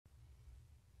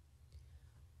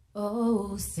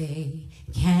Oh, say,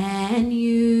 can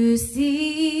you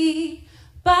see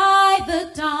by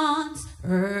the dawn's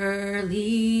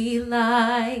early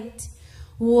light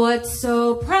what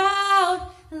so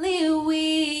proudly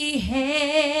we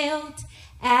hailed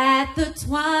at the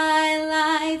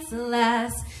twilight's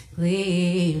last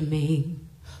gleaming,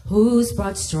 whose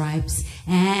broad stripes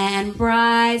and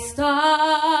bright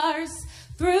stars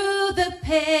through the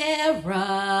perilous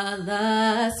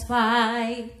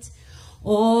fight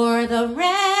o'er the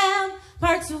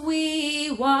ramparts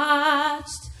we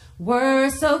watched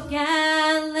were so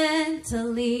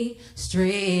gallantly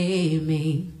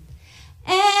streaming,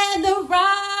 and the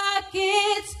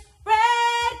rockets'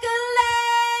 red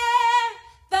glare,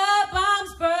 the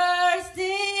bombs bursting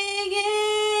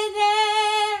in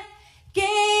air,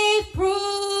 gave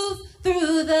proof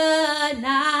through the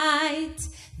night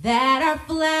that our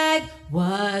flag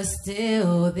was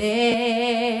still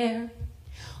there.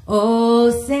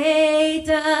 Oh, say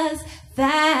does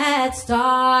that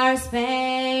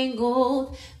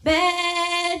star-spangled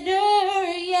banner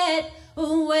yet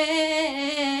wave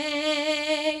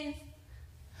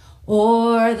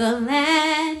o'er the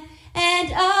land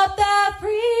and of the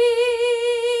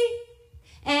free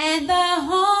and the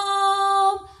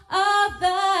home of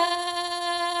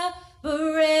the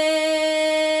brave?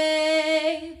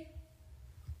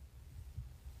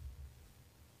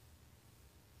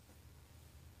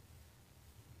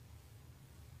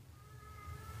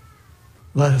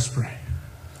 Let us pray.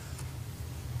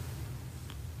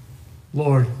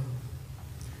 Lord,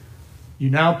 you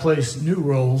now place new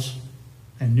roles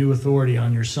and new authority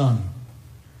on your son,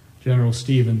 General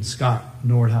Stephen Scott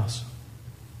Nordhaus.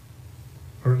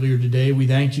 Earlier today, we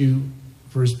thanked you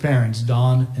for his parents,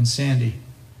 Don and Sandy,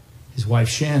 his wife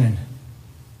Shannon,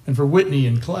 and for Whitney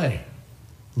and Clay,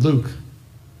 Luke,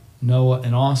 Noah,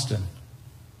 and Austin,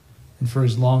 and for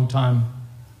his longtime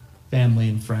family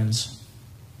and friends.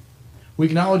 We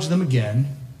acknowledge them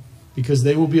again because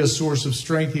they will be a source of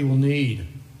strength he will need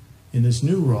in this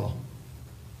new role.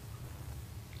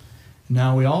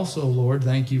 Now we also, Lord,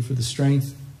 thank you for the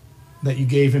strength that you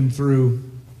gave him through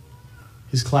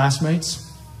his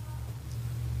classmates,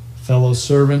 fellow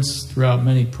servants throughout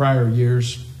many prior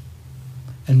years,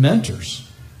 and mentors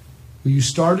who you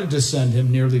started to send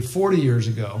him nearly 40 years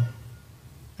ago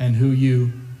and who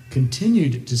you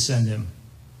continued to send him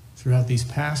throughout these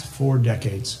past 4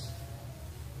 decades.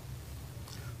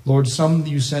 Lord, some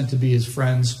you sent to be his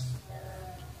friends,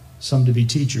 some to be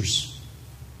teachers,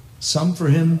 some for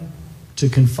him to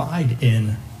confide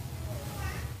in,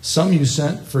 some you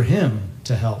sent for him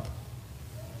to help.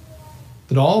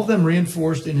 But all of them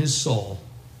reinforced in his soul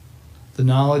the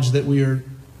knowledge that we are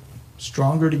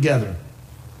stronger together,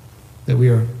 that we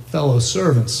are fellow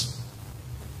servants,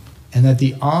 and that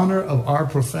the honor of our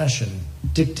profession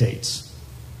dictates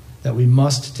that we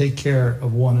must take care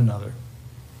of one another.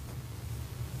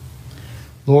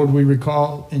 Lord, we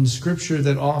recall in Scripture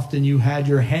that often you had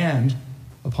your hand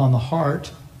upon the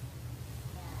heart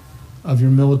of your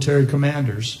military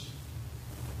commanders.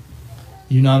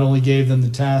 You not only gave them the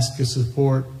task to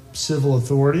support civil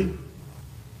authority,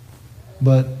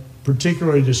 but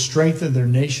particularly to strengthen their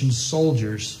nation's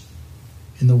soldiers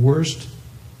in the worst,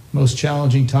 most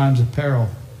challenging times of peril.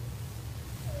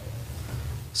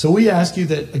 So we ask you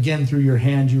that, again, through your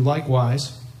hand, you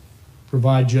likewise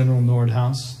provide General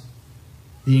Nordhaus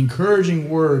the encouraging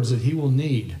words that he will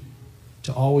need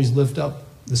to always lift up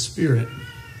the spirit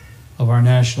of our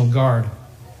National Guard.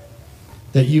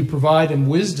 That you provide him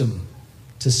wisdom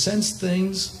to sense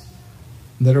things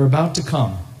that are about to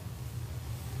come.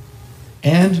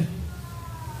 And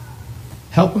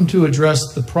help him to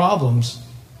address the problems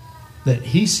that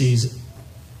he sees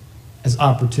as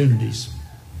opportunities.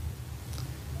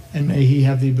 And may he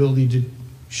have the ability to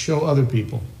show other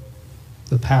people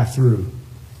the path through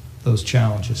those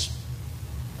challenges.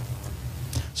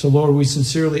 So, Lord, we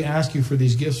sincerely ask you for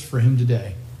these gifts for him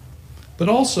today, but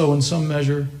also in some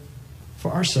measure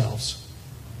for ourselves.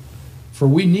 For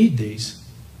we need these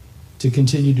to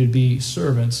continue to be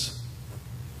servants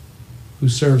who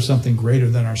serve something greater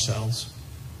than ourselves.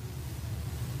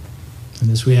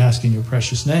 And this we ask in your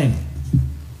precious name.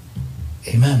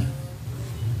 Amen.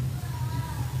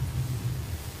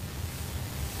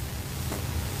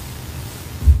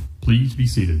 Please be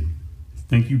seated.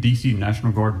 Thank you, DC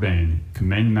National Guard Band,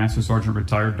 Command Master Sergeant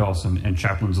Retired Dawson, and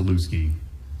Chaplain Zalewski.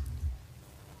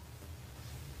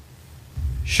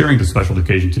 Sharing the special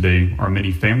occasion today are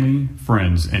many family,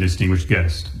 friends, and distinguished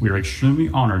guests. We are extremely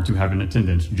honored to have in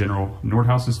attendance General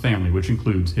Nordhaus's family, which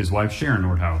includes his wife Sharon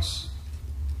Nordhaus,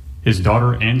 his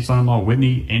daughter and son-in-law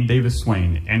Whitney and Davis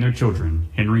Swain, and their children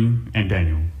Henry and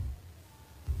Daniel,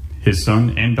 his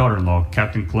son and daughter-in-law,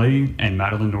 Captain Clay and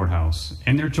Madeline Nordhaus,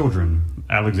 and their children,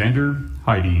 Alexander,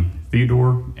 Heidi,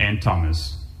 Theodore, and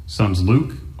Thomas, sons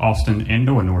Luke, Austin, and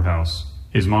Noah Nordhaus,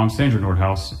 his mom, Sandra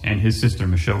Nordhaus, and his sister,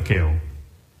 Michelle Kale,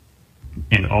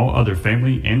 and all other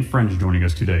family and friends joining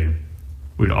us today.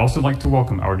 We'd also like to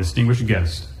welcome our distinguished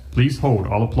guest. Please hold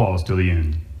all applause till the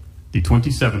end. The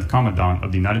 27th Commandant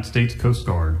of the United States Coast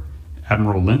Guard,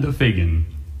 Admiral Linda Fagan.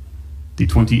 The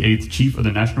 28th Chief of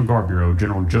the National Guard Bureau,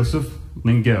 General Joseph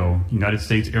Lingell, United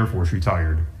States Air Force,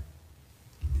 retired.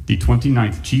 The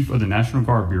 29th Chief of the National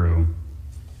Guard Bureau,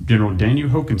 General Daniel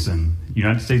Hokanson,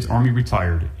 United States Army,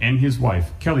 retired, and his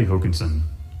wife, Kelly Hokanson.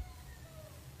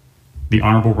 The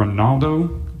Honorable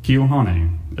Ronaldo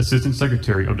Keohane, Assistant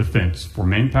Secretary of Defense for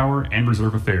Manpower and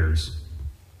Reserve Affairs.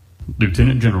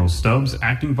 Lieutenant General Stubbs,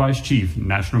 Acting Vice Chief,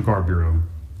 National Guard Bureau.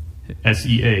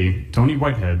 SEA Tony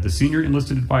Whitehead, the Senior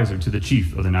Enlisted Advisor to the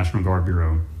Chief of the National Guard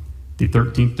Bureau. The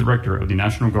 13th Director of the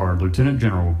National Guard, Lieutenant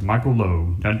General Michael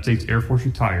Lowe, United States Air Force,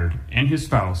 retired, and his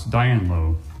spouse, Diane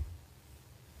Lowe.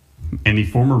 And the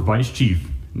former Vice Chief,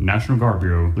 National Guard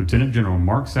Bureau, Lieutenant General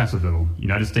Mark Sasseville,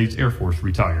 United States Air Force,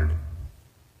 retired.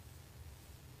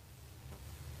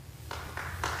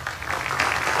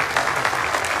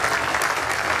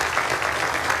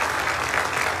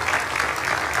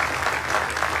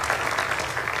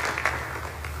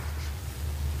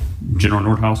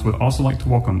 General Nordhaus would also like to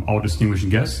welcome all distinguished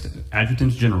guests,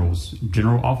 adjutants generals,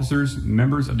 general officers,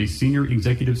 members of the senior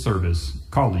executive service,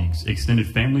 colleagues, extended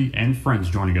family, and friends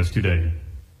joining us today.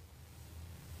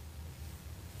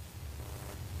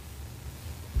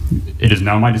 It is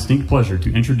now my distinct pleasure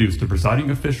to introduce the presiding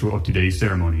official of today's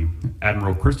ceremony,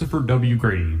 Admiral Christopher W.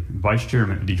 Grady, Vice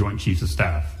Chairman of the Joint Chiefs of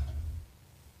Staff.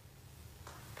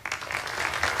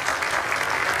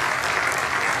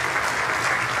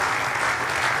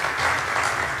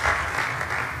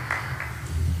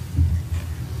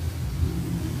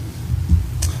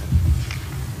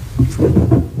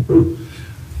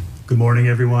 Good morning,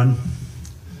 everyone.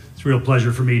 It's a real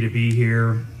pleasure for me to be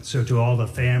here. So to all the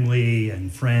family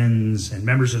and friends and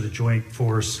members of the Joint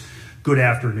Force, good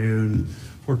afternoon.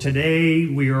 For today,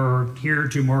 we are here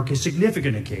to mark a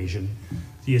significant occasion,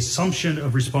 the assumption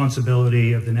of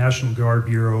responsibility of the National Guard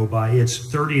Bureau by its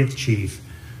 30th Chief,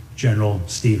 General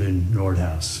Stephen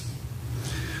Nordhaus.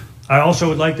 I also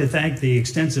would like to thank the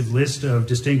extensive list of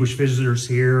distinguished visitors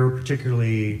here,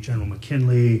 particularly General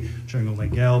McKinley, General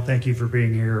Lingell. Thank you for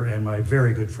being here, and my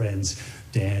very good friends,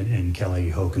 Dan and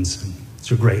Kelly Hokanson. It's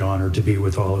a great honor to be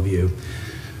with all of you.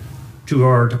 To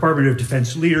our Department of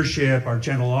Defense leadership, our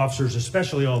general officers,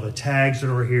 especially all the tags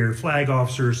that are here, flag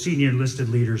officers, senior enlisted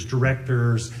leaders,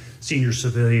 directors, senior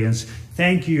civilians,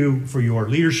 thank you for your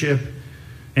leadership.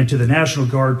 And to the National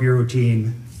Guard Bureau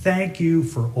team, thank you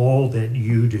for all that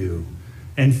you do.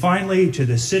 And finally, to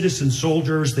the citizen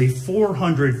soldiers, the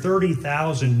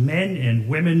 430,000 men and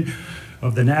women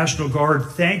of the National Guard,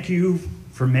 thank you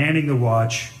for manning the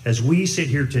watch as we sit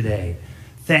here today.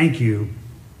 Thank you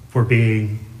for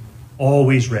being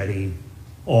always ready,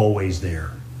 always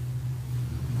there.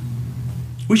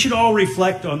 We should all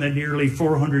reflect on the nearly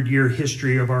 400-year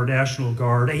history of our National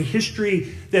Guard, a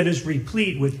history that is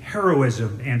replete with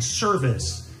heroism and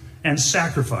service and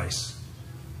sacrifice.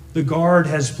 The Guard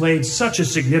has played such a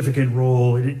significant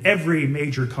role in every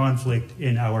major conflict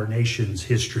in our nation's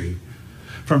history.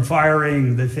 From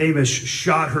firing the famous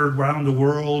shot heard around the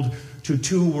world, to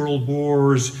 2 world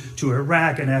wars, to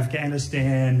Iraq and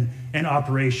Afghanistan, and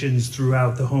operations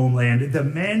throughout the homeland. The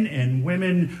men and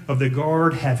women of the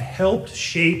Guard have helped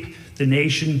shape the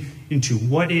nation into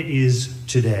what it is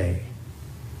today.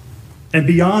 And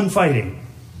beyond fighting,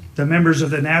 the members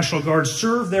of the National Guard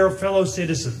serve their fellow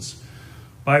citizens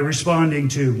by responding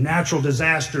to natural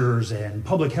disasters and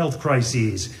public health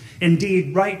crises.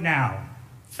 Indeed, right now,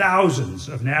 thousands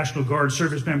of National Guard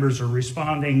service members are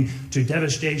responding to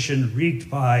devastation wreaked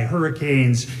by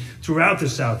hurricanes throughout the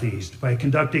Southeast by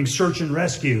conducting search and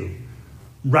rescue,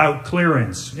 route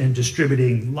clearance, and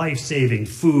distributing life-saving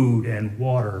food and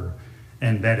water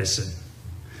and medicine.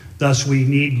 Thus, we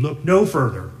need look no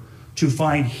further to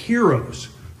find heroes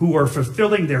who are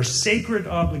fulfilling their sacred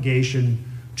obligation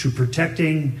to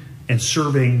protecting and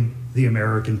serving the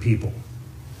American people.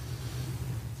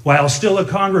 While still a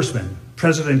congressman,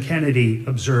 President Kennedy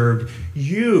observed,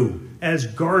 "You, as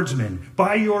guardsmen,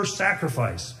 by your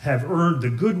sacrifice, have earned the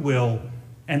goodwill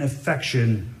and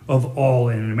affection of all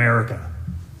in America."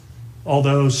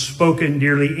 Although spoken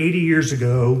nearly 80 years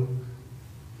ago,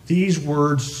 these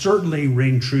words certainly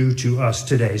ring true to us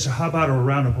today. So how about a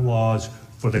round of applause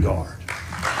for the Guard?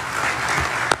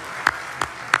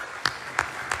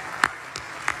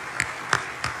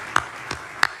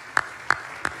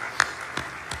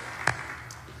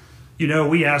 You know,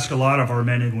 we ask a lot of our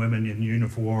men and women in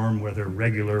uniform, whether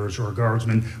regulars or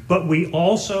guardsmen, but we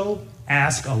also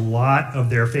ask a lot of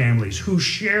their families who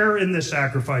share in the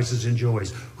sacrifices and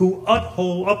joys, who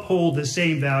uphold the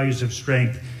same values of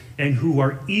strength, and who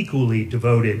are equally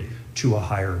devoted to a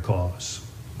higher cause.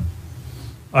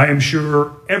 I am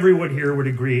sure everyone here would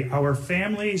agree our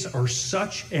families are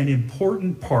such an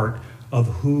important part of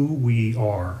who we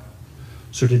are.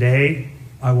 So today,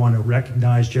 I want to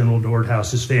recognize General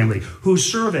Nordhaus's family,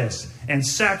 whose service and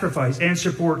sacrifice and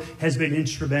support has been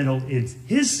instrumental in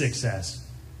his success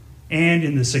and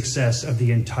in the success of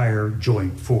the entire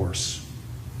Joint Force.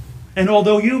 And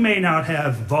although you may not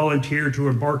have volunteered to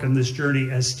embark on this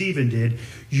journey as Stephen did,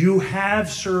 you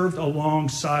have served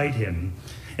alongside him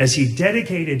as he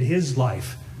dedicated his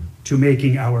life to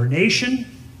making our nation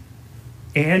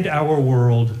and our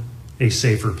world a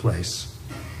safer place.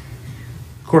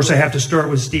 Of course, I have to start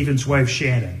with Stephen's wife,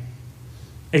 Shannon,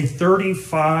 a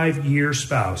 35-year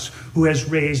spouse who has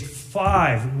raised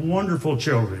 5 wonderful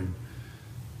children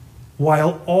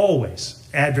while always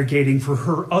advocating for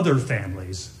her other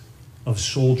families of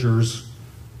soldiers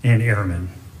and airmen.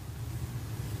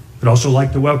 I'd also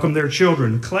like to welcome their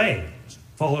children, Clay,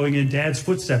 following in Dad's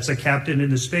footsteps, a captain in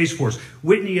the Space Force,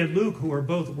 Whitney and Luke, who are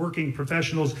both working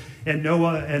professionals, and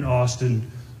Noah and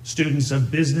Austin, students of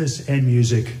business and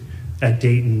music at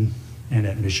Dayton and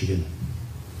at Michigan.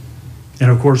 And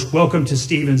of course, welcome to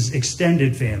Stephen's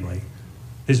extended family.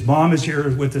 His mom is here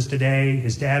with us today.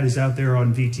 His dad is out there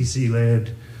on VTC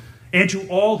land. And to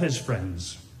all his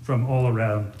friends from all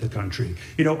around the country.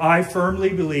 You know, I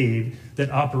firmly believe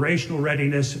that operational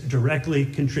readiness directly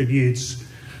contributes,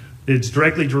 it's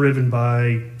directly driven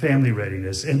by family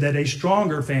readiness, and that a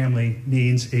stronger family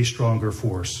means a stronger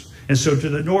force. And so to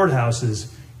the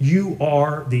Nordhauses, you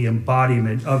are the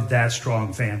embodiment of that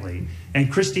strong family.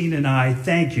 And Christine and I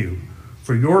thank you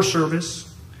for your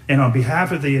service. And on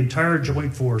behalf of the entire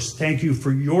Joint Force, thank you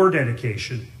for your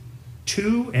dedication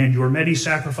to and your many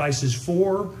sacrifices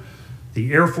for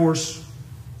the Air Force,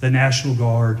 the National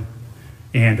Guard,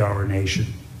 and our nation.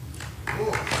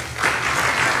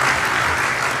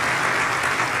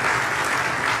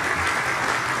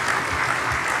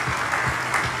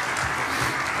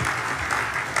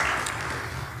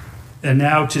 And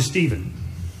now to Stephen,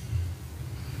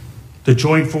 the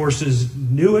Joint Force's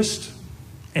newest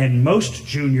and most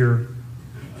junior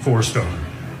 4-star.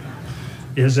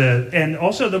 And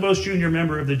also the most junior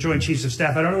member of the Joint Chiefs of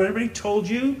Staff. I don't know what everybody told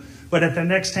you, but at the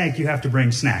next tank you have to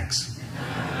bring snacks.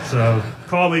 So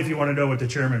call me if you want to know what the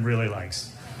chairman really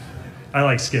likes. I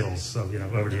like Skittles, so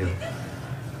over to you.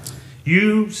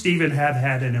 You, Stephen, have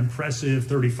had an impressive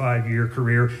 35-year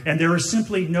career, and there is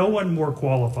simply no one more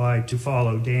qualified to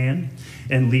follow Dan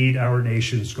and lead our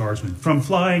nation's guardsmen. From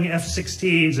flying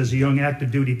F-16s as a young active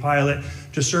duty pilot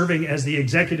to serving as the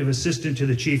executive assistant to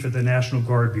the chief of the National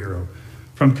Guard Bureau,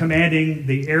 from commanding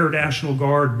the Air National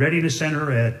Guard Readiness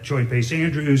Center at Joint Base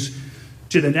Andrews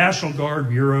to the National Guard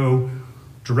Bureau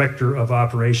Director of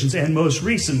Operations, and most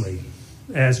recently,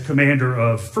 as commander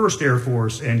of 1st Air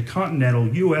Force and Continental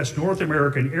U.S. North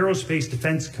American Aerospace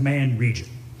Defense Command Region.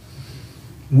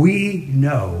 We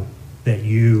know that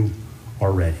you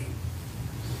are ready.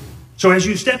 So as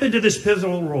you step into this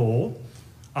pivotal role,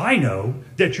 I know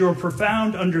that your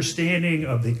profound understanding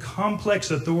of the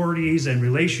complex authorities and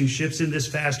relationships in this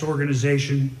vast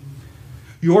organization,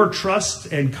 your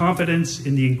trust and confidence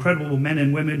in the incredible men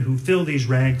and women who fill these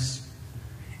ranks,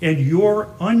 and your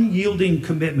unyielding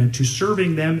commitment to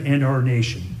serving them and our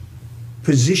nation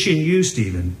position you,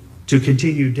 Stephen, to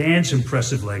continue Dan's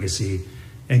impressive legacy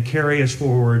and carry us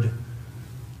forward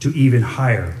to even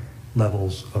higher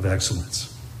levels of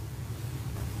excellence.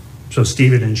 So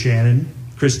Stephen and Shannon,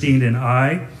 Christine and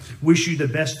I wish you the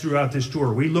best throughout this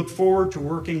tour. We look forward to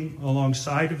working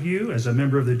alongside of you as a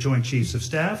member of the Joint Chiefs of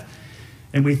Staff,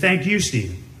 and we thank you,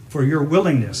 Stephen, for your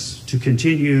willingness to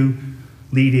continue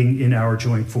leading in our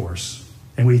Joint Force.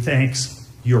 And we thank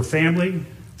your family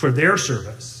for their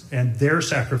service and their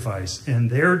sacrifice and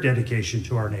their dedication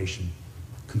to our nation.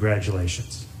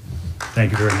 Congratulations.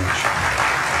 Thank you very much.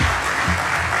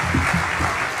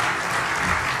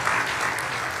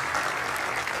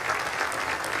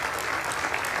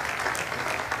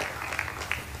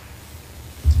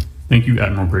 Thank you,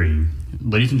 Admiral Grady.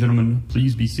 Ladies and gentlemen,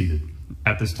 please be seated.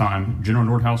 At this time, General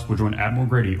Nordhaus will join Admiral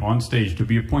Grady on stage to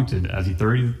be appointed as the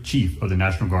 30th Chief of the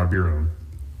National Guard Bureau.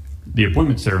 The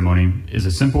appointment ceremony is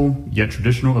a simple yet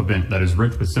traditional event that is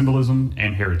rich with symbolism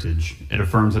and heritage. It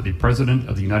affirms that the President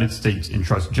of the United States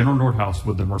entrusts General Nordhaus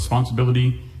with the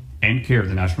responsibility and care of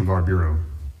the National Guard Bureau.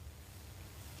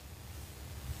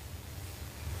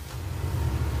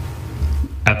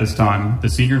 At this time, the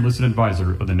Senior Enlisted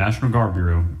Advisor of the National Guard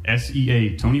Bureau,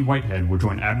 SEA Tony Whitehead, will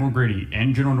join Admiral Grady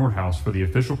and General Nordhaus for the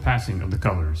official passing of the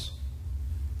colors.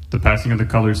 The passing of the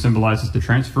colors symbolizes the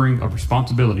transferring of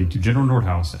responsibility to General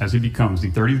Nordhaus as he becomes the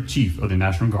 30th Chief of the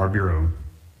National Guard Bureau.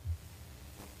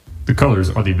 The colors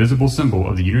are the visible symbol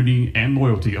of the unity and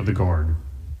loyalty of the Guard.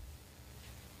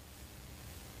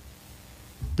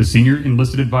 The Senior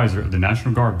Enlisted Advisor of the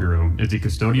National Guard Bureau is the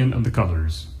custodian of the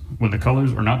colors. When the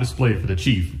colors are not displayed for the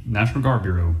Chief, National Guard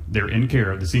Bureau, they are in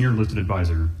care of the Senior Enlisted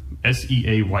Advisor.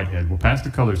 SEA Whitehead will pass the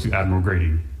colors to Admiral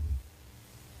Grady.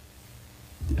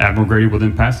 Admiral Grady will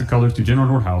then pass the colors to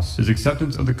General Nordhaus. His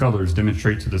acceptance of the colors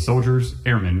demonstrates to the soldiers,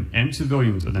 airmen, and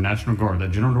civilians of the National Guard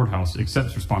that General Nordhaus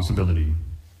accepts responsibility.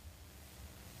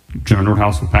 General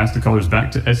Nordhaus will pass the colors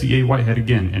back to SEA Whitehead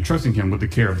again, entrusting him with the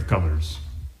care of the colors.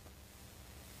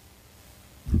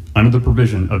 Under the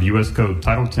provision of U.S. Code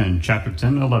Title 10, Chapter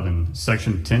 1011,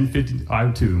 Section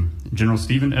 1050I2, General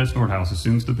Stephen S. Nordhaus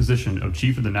assumes the position of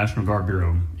Chief of the National Guard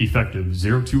Bureau, effective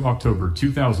 02 October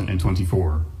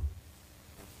 2024.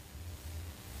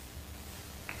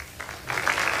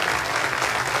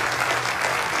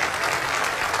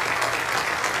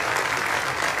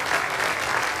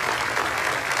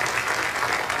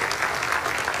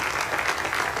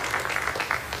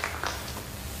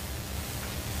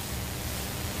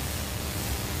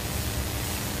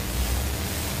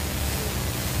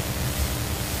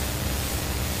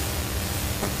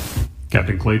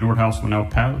 Captain Clay Nordhaus will now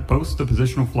post the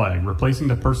positional flag, replacing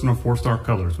the personal 4-star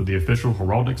colors with the official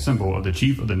heraldic symbol of the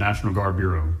Chief of the National Guard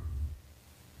Bureau.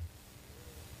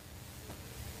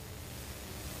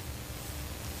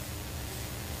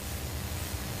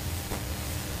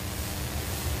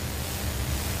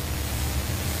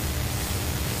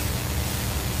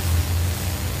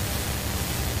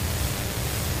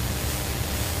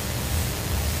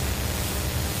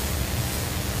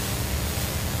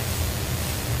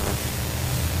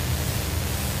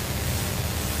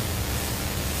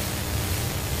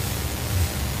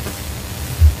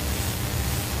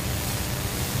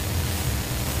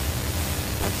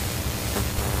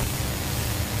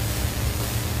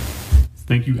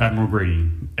 Thank you, Admiral Grady,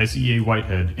 SEA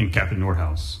Whitehead, and Captain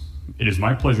Nordhaus. It is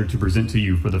my pleasure to present to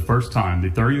you for the first time the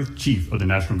 30th Chief of the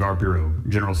National Guard Bureau,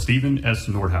 General Stephen S.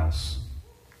 Nordhaus.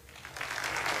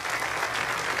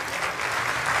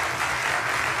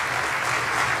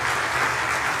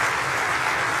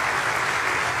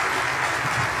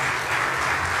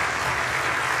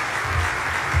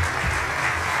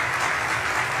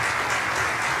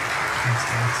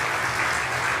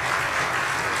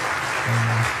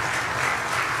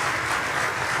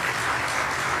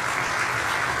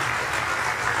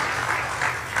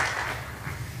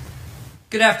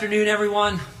 Good afternoon,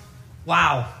 everyone.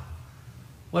 Wow.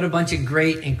 What a bunch of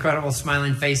great, incredible,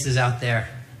 smiling faces out there.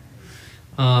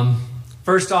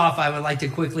 First off, I would like to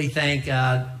quickly thank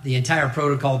the entire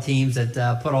protocol teams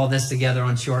that put all this together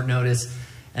on short notice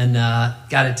and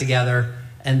got it together.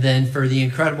 And then for the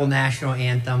incredible national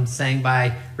anthem sang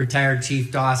by retired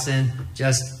Chief Dawson.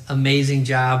 Just amazing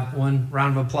job. One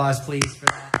round of applause, please, for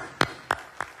that.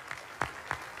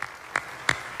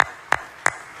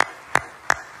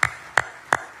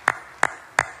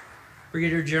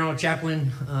 Brigadier General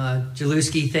Chaplain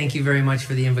Jalewski, thank you very much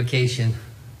for the invocation.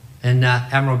 And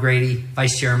Admiral Grady,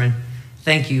 Vice Chairman,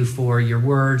 thank you for your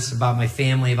words about my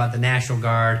family, about the National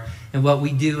Guard, and what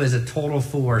we do as a total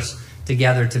force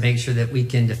together to make sure that we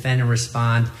can defend and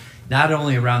respond, not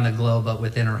only around the globe, but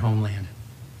within our homeland.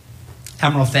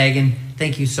 Admiral Fagan,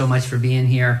 thank you so much for being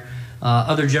here.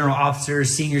 Other general officers,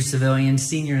 senior civilians,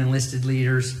 senior enlisted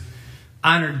leaders,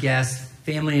 honored guests,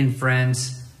 family and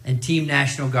friends, and Team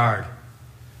National Guard.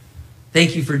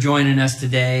 Thank you for joining us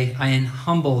today. I am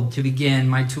humbled to begin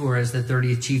my tour as the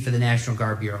 30th Chief of the National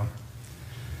Guard Bureau.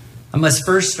 I must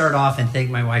first start off and thank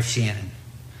my wife, Shannon.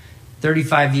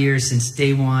 35 years since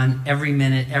day one, every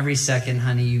minute, every second,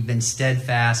 honey, you've been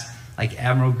steadfast, like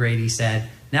Admiral Grady said,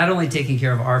 not only taking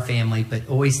care of our family, but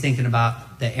always thinking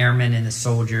about the airmen and the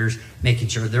soldiers, making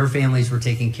sure their families were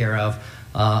taken care of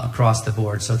across the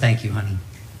board. So thank you, honey.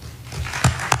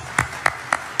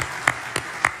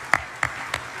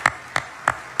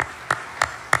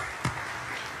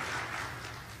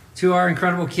 To our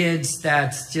incredible kids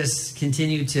that just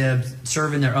continue to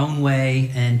serve in their own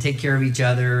way and take care of each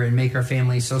other and make our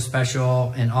family so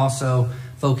special, and also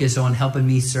focus on helping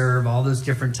me serve all those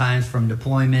different times from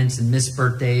deployments and missed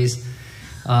birthdays.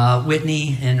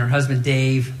 Whitney and her husband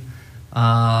Dave,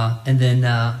 and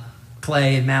then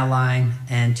Clay and Madeline,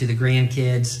 and to the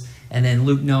grandkids, and then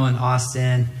Luke, Noah, and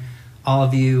Austin. All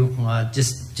of you,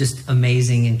 just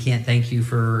amazing, and can't thank you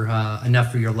for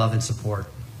enough for your love and support.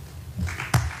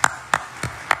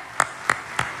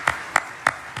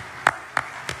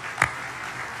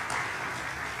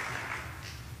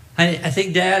 I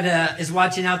think Dad is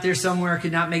watching out there somewhere,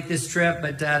 could not make this trip,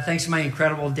 but thanks to my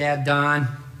incredible dad, Don.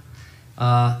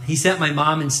 He sent my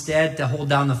mom instead to hold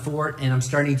down the fort, and I'm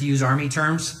starting to use Army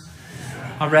terms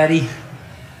already.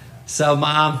 So,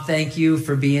 Mom, thank you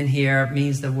for being here. It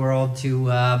means the world to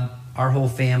our whole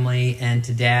family and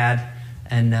to Dad,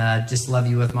 and just love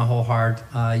you with my whole heart.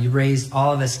 You raised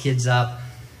all of us kids up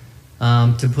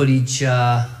to put each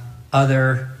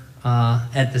other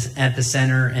at the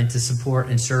center and to support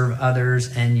and serve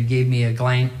others, and you gave me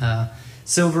a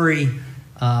silvery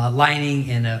lining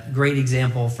and a great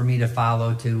example for me to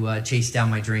follow to chase down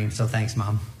my dreams. So thanks,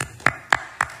 Mom.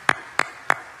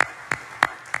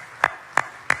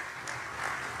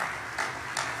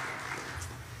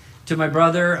 To my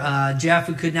brother, Jeff,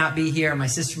 who could not be here, my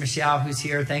sister Michelle, who's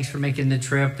here, thanks for making the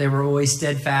trip. They were always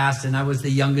steadfast, and I was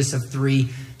the youngest of 3,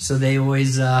 so they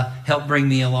always helped bring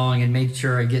me along and made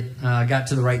sure I got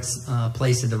to the right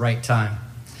place at the right time.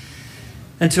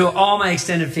 And to all my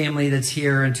extended family that's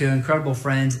here, and to incredible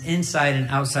friends inside and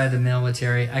outside the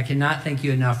military, I cannot thank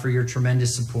you enough for your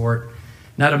tremendous support.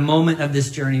 Not a moment of this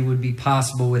journey would be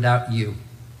possible without you.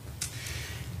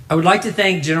 I would like to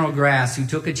thank General Grass, who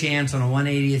took a chance on a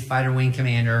 180th Fighter Wing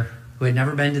commander who had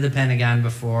never been to the Pentagon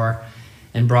before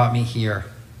and brought me here.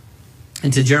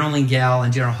 And to General Lingell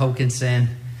and General Hokanson,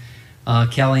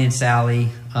 Kelly and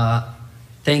Sally,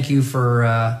 thank you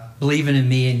for believing in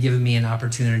me and giving me an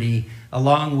opportunity,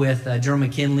 along with General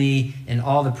McKinley and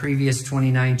all the previous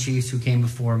 29 chiefs who came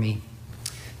before me.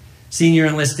 Senior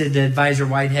Enlisted Advisor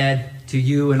Whitehead, to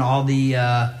you and all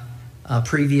the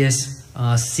previous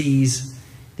Cs.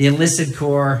 The enlisted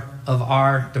corps of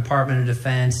our Department of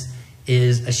Defense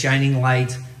is a shining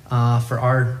light for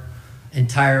our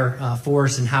entire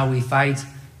force and how we fight,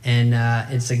 and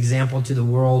it's an example to the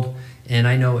world. And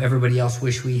I know everybody else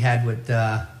wish we had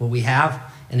what we have,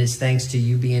 and it's thanks to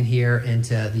you being here and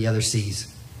to the other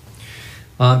Cs.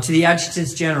 To the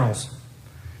adjutants generals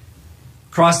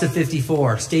across the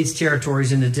 54 states,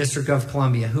 territories, in the District of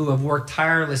Columbia, who have worked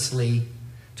tirelessly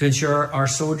to ensure our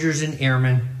soldiers and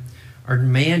airmen are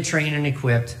manned, trained, and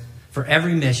equipped for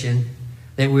every mission,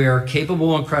 that we are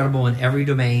capable and credible in every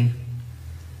domain.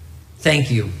 Thank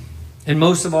you. And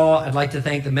most of all, I'd like to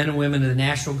thank the men and women of the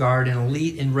National Guard, an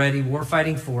elite and ready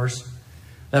warfighting force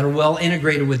that are well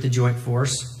integrated with the Joint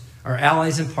Force, our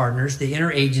allies and partners, the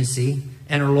interagency,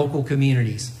 and our local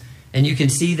communities. And you can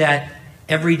see that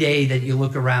every day that you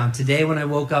look around. Today, when I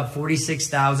woke up,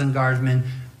 46,000 Guardsmen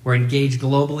were engaged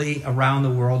globally around the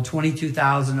world,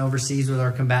 22,000 overseas with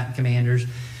our combatant commanders,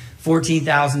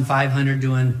 14,500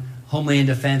 doing Homeland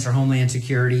Defense or Homeland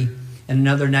Security, and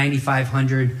another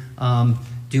 9,500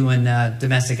 doing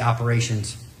domestic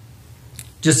operations.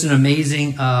 Just an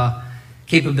amazing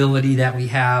capability that we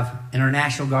have, and our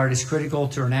National Guard is critical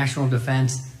to our national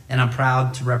defense, and I'm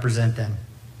proud to represent them.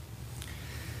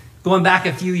 Going back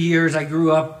a few years, I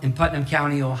grew up in Putnam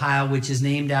County, Ohio, which is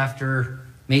named after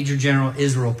Major General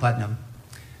Israel Putnam,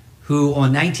 who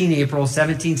on 19 April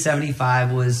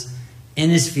 1775 was in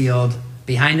his field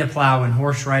behind a plow when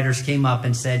horse riders came up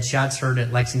and said, "Shots heard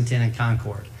at Lexington and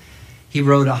Concord." He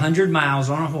rode 100 miles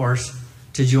on a horse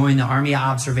to join the Army of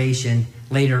Observation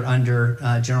later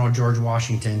under General George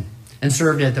Washington, and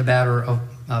served at the Battle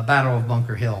of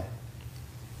Bunker Hill.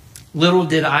 Little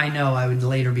did I know I would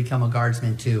later become a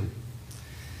guardsman too.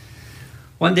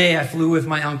 One day I flew with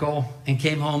my uncle and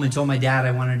came home and told my dad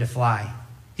I wanted to fly.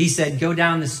 He said, "Go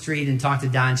down the street and talk to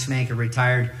Don Schmank, a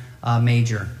retired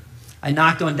major." I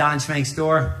knocked on Don Schmank's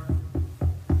door.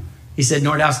 He said,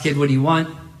 "Nordhaus kid, what do you want?"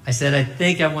 I said, "I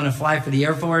think I want to fly for the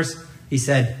Air Force." He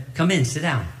said, "Come in, sit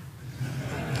down."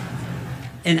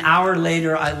 An hour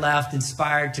later, I left,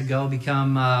 inspired to go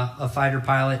become a fighter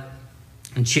pilot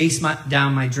and chase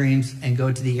down my dreams and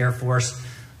go to the Air Force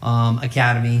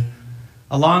Academy.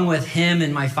 Along with him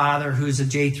and my father, who's a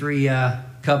J3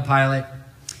 Cub pilot,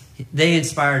 they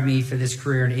inspired me for this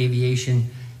career in aviation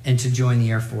and to join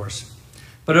the Air Force.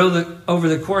 But over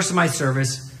the course of my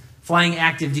service, flying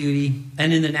active duty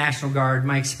and in the National Guard,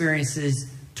 my experiences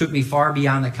took me far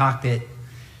beyond the cockpit.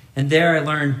 And there I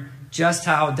learned just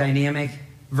how dynamic,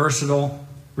 versatile,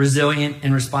 resilient,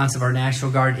 and responsive our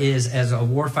National Guard is as a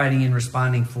warfighting and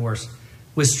responding force,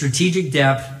 with strategic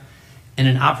depth and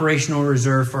an operational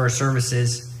reserve for our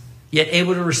services, yet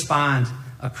able to respond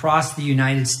across the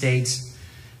United States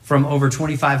from over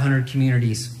 2,500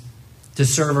 communities to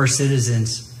serve our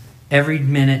citizens every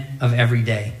minute of every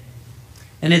day.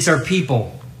 And it's our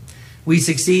people. We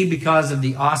succeed because of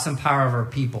the awesome power of our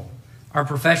people. Our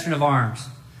profession of arms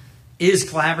is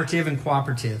collaborative and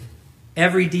cooperative.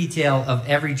 Every detail of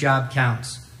every job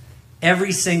counts.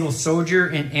 Every single soldier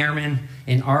and airman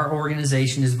in our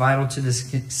organization is vital to the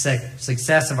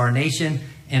success of our nation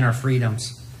and our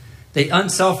freedoms. They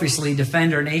unselfishly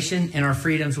defend our nation and our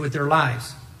freedoms with their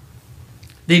lives.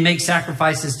 They make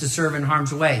sacrifices to serve in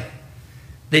harm's way.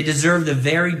 They deserve the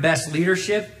very best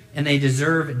leadership, and they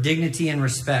deserve dignity and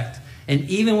respect. And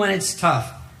even when it's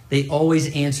tough, they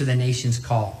always answer the nation's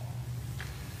call.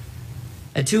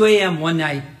 At 2 a.m. one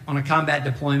night on a combat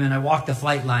deployment, I walked the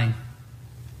flight line,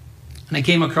 and I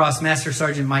came across Master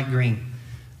Sergeant Mike Green,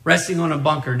 resting on a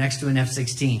bunker next to an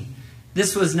F-16.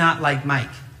 This was not like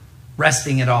Mike,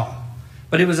 resting at all.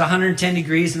 But it was 110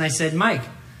 degrees, and I said, "Mike,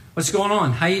 what's going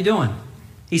on? How you doing?"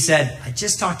 He said, "I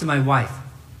just talked to my wife,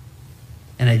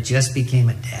 and I just became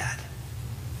a dad."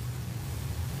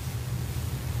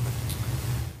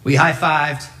 We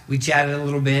high-fived, we chatted a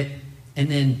little bit, and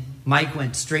then Mike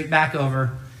went straight back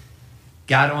over,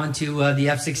 got onto the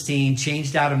F-16,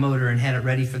 changed out a motor, and had it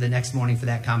ready for the next morning for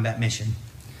that combat mission.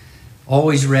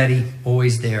 Always ready,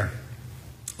 always there.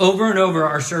 Over and over,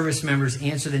 our service members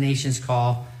answer the nation's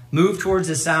call, move towards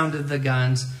the sound of the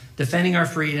guns, defending our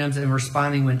freedoms and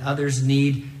responding when others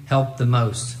need help the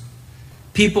most.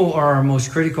 People are our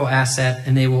most critical asset,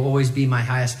 and they will always be my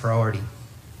highest priority.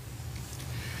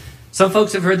 Some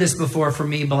folks have heard this before from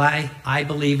me, but I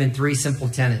believe in 3 simple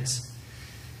tenets.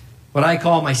 What I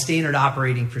call my standard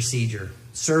operating procedure: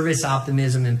 service,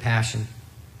 optimism, and passion.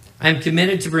 I am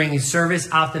committed to bringing service,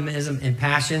 optimism, and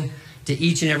passion to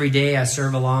each and every day I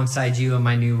serve alongside you in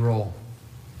my new role.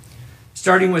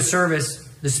 Starting with service,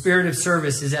 the spirit of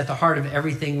service is at the heart of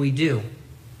everything we do.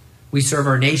 We serve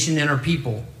our nation and our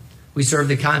people. We serve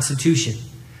the Constitution.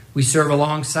 We serve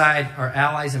alongside our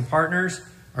allies and partners,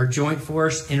 our joint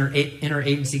force, and our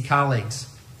interagency colleagues.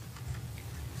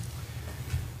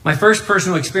 My first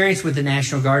personal experience with the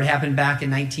National Guard happened back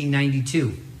in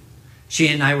 1992. She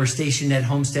and I were stationed at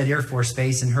Homestead Air Force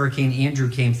Base, and Hurricane Andrew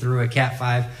came through, a Cat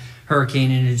 5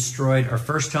 hurricane, and it destroyed our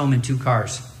first home and 2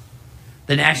 cars.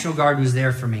 The National Guard was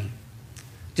there for me.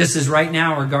 Just as right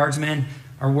now our guardsmen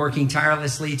are working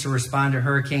tirelessly to respond to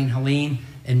Hurricane Helene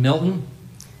and Milton,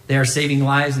 they are saving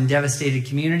lives in devastated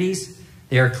communities.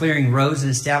 They are clearing roads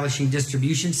and establishing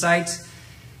distribution sites,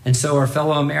 and so our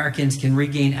fellow Americans can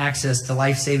regain access to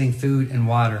life-saving food and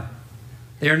water.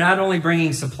 They are not only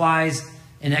bringing supplies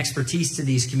and expertise to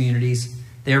these communities,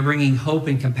 they are bringing hope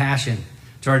and compassion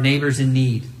to our neighbors in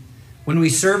need. When we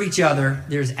serve each other,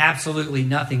 there's absolutely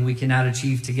nothing we cannot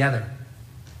achieve together.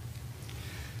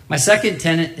 My second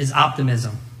tenet is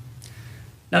optimism.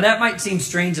 Now, that might seem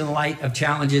strange in light of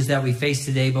challenges that we face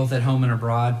today, both at home and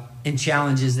abroad, and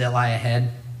challenges that lie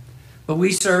ahead. But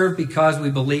we serve because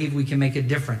we believe we can make a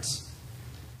difference,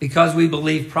 because we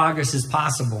believe progress is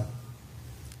possible.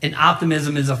 And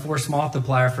optimism is a force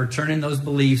multiplier for turning those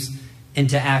beliefs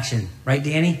into action. Right,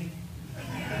 Danny?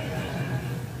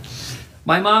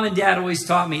 My mom and dad always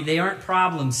taught me they aren't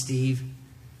problems, Steve.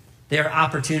 They are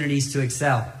opportunities to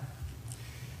excel.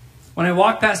 When I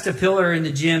walked past a pillar in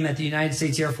the gym at the United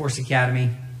States Air Force Academy,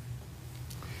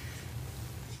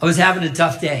 I was having a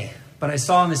tough day, but I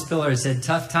saw on this pillar it said,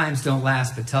 "Tough times don't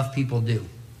last, but tough people do."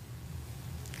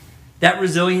 That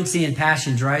resiliency and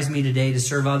passion drives me today to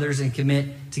serve others and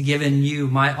commit to giving you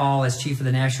my all as Chief of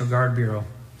the National Guard Bureau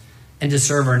and to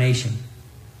serve our nation.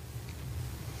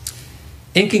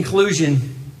 In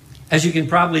conclusion, as you can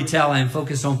probably tell, I am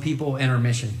focused on people and our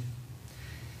mission.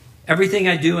 Everything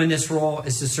I do in this role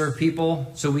is to serve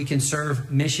people so we can serve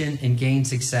mission and gain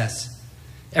success.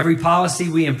 Every policy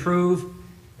we improve,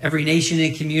 every nation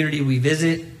and community we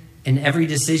visit, and every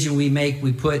decision we make,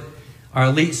 we put our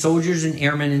elite soldiers and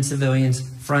airmen and civilians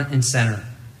front and center.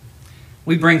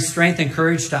 We bring strength and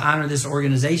courage to honor this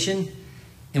organization,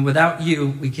 and without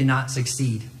you, we cannot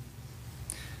succeed.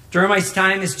 During my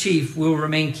time as chief, we will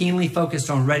remain keenly focused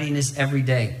on readiness every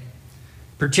day,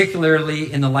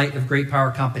 particularly in the light of great power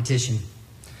competition.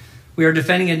 We are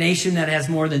defending a nation that has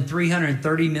more than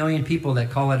 330 million people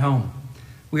that call it home.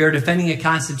 We are defending a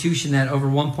Constitution that over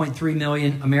 1.3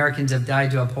 million Americans have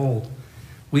died to uphold.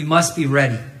 We must be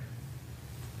ready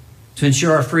to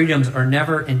ensure our freedoms are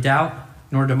never in doubt,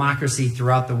 nor democracy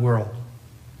throughout the world.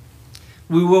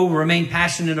 We will remain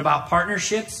passionate about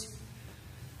partnerships.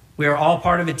 We are all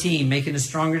part of a team, making us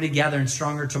stronger together and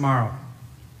stronger tomorrow.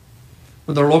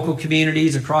 With our local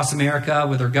communities across America,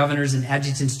 with our governors and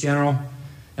adjutants general,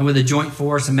 and with the Joint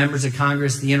Force and members of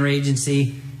Congress, the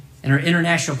interagency, and our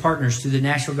international partners through the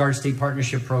National Guard State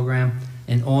Partnership Program,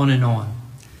 and on and on.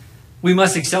 We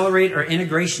must accelerate our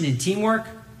integration and teamwork,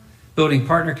 building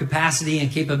partner capacity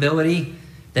and capability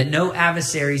that no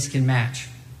adversaries can match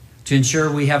to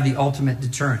ensure we have the ultimate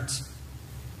deterrence.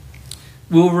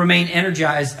 We will remain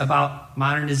energized about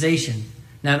modernization,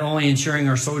 not only ensuring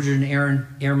our soldiers and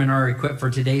airmen are equipped for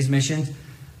today's missions,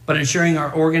 but ensuring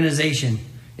our organization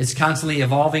is constantly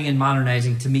evolving and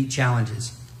modernizing to meet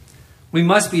challenges. We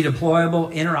must be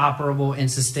deployable, interoperable, and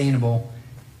sustainable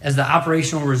as the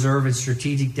operational reserve and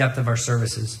strategic depth of our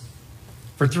services.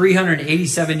 For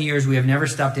 387 years, we have never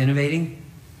stopped innovating.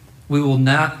 We will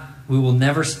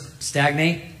never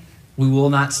stagnate. We will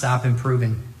not stop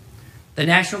improving. The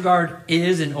National Guard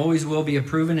is and always will be a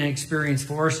proven and experienced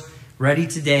force, ready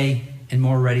today and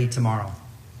more ready tomorrow.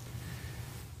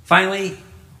 Finally,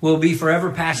 we'll be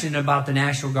forever passionate about the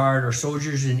National Guard, our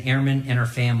soldiers and airmen, and our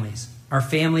families. Our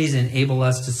families enable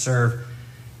us to serve,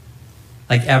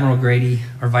 like Admiral Grady,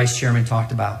 our Vice Chairman,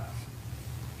 talked about.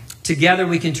 Together,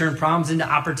 we can turn problems into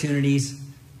opportunities.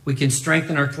 We can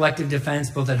strengthen our collective defense,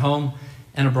 both at home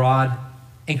and abroad,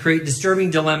 and create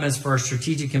disturbing dilemmas for our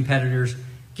strategic competitors,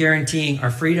 guaranteeing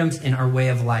our freedoms and our way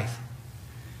of life.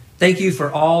 Thank you for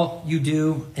all you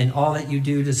do and all that you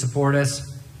do to support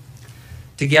us.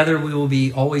 Together, we will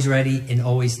be always ready and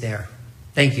always there.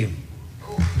 Thank you.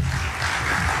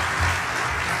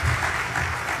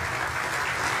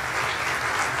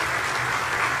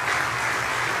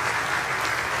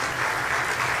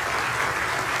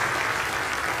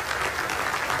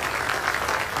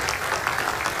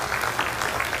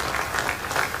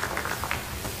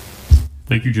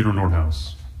 Thank you, General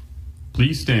Nordhaus.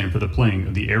 Please stand for the playing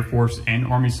of the Air Force and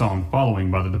Army song, following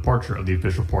by the departure of the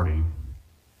official party.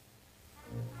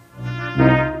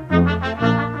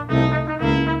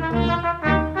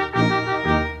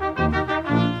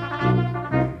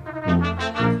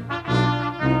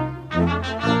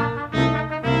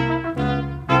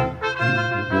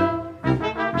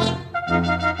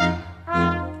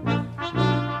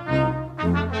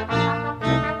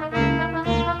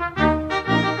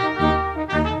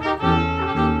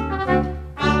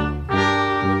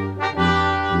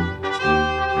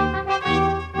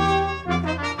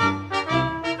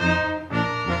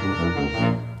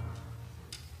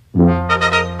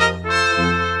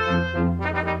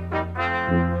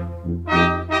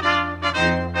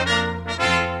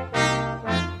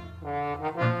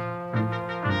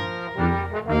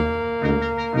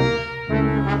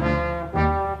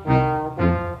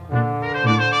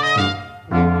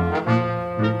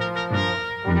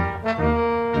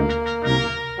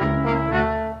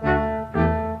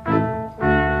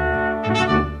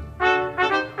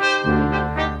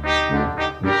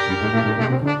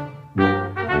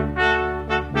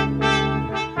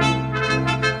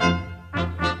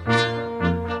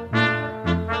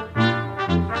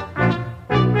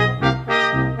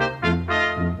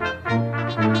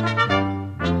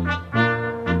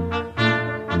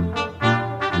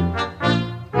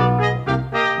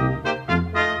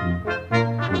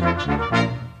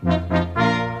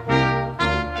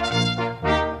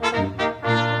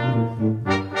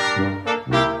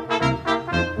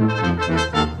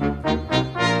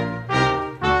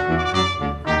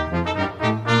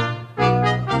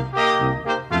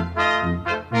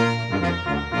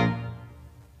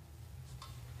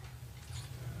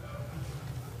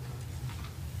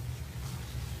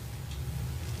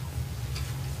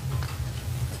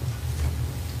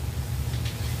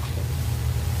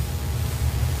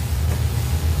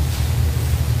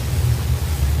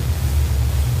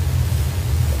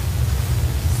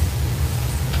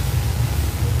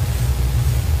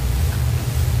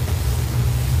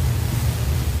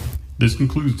 This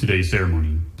concludes today's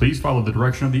ceremony. Please follow the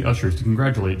direction of the ushers to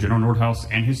congratulate General Nordhaus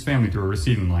and his family through a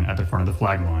receiving line at the front of the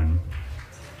flag line.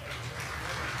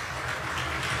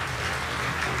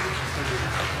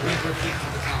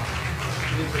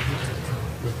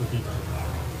 Repeat.